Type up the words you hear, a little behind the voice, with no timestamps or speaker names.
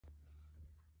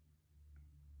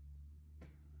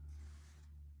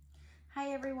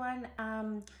everyone.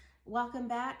 Welcome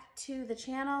back to the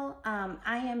channel.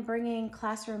 I am bringing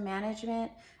classroom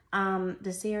management,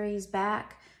 the series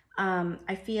back.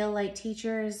 I feel like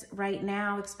teachers right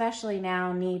now, especially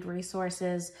now, need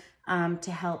resources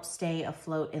to help stay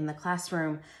afloat in the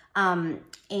classroom.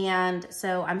 And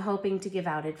so I'm hoping to give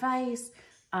out advice,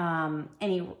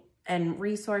 and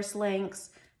resource links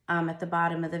at the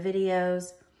bottom of the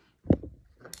videos.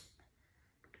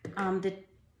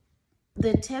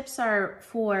 The tips are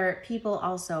for people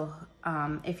also,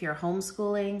 if you're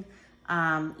homeschooling,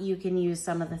 you can use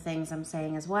some of the things I'm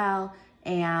saying as well,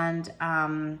 and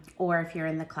or if you're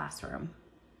in the classroom.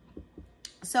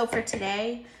 So for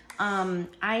today, I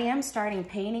am starting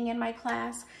painting in my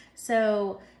class.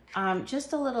 So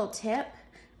just a little tip,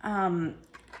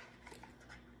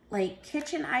 like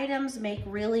kitchen items make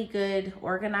really good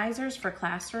organizers for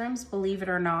classrooms, believe it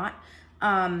or not.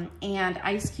 And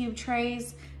ice cube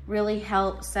trays really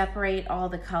help separate all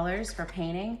the colors for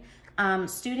painting.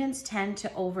 Students tend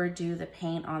to overdo the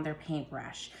paint on their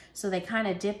paintbrush. So they kind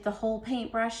of dip the whole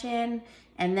paintbrush in,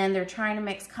 and then they're trying to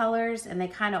mix colors, and they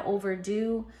kind of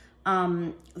overdo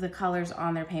the colors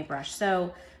on their paintbrush.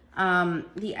 So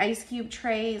the ice cube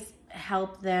trays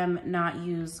help them not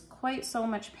use quite so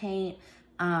much paint,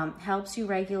 helps you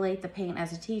regulate the paint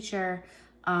as a teacher.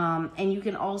 And you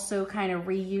can also kind of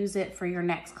reuse it for your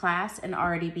next class and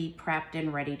already be prepped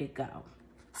and ready to go.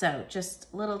 So just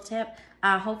a little tip,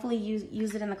 hopefully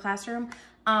use it in the classroom.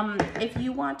 If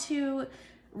you want to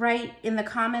write in the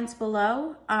comments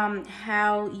below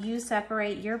how you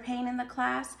separate your paint in the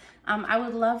class, I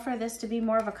would love for this to be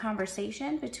more of a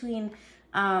conversation between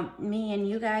me and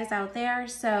you guys out there.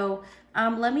 So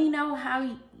let me know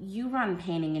how you run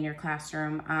painting in your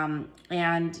classroom,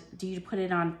 and do you put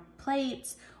it on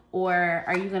plates, or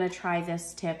are you going to try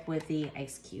this tip with the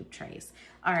ice cube trays?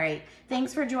 All right,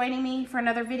 thanks for joining me for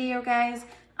another video, guys.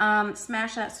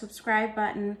 Smash that subscribe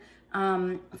button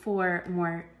for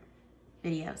more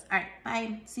videos. All right,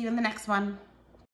 bye. See you in the next one.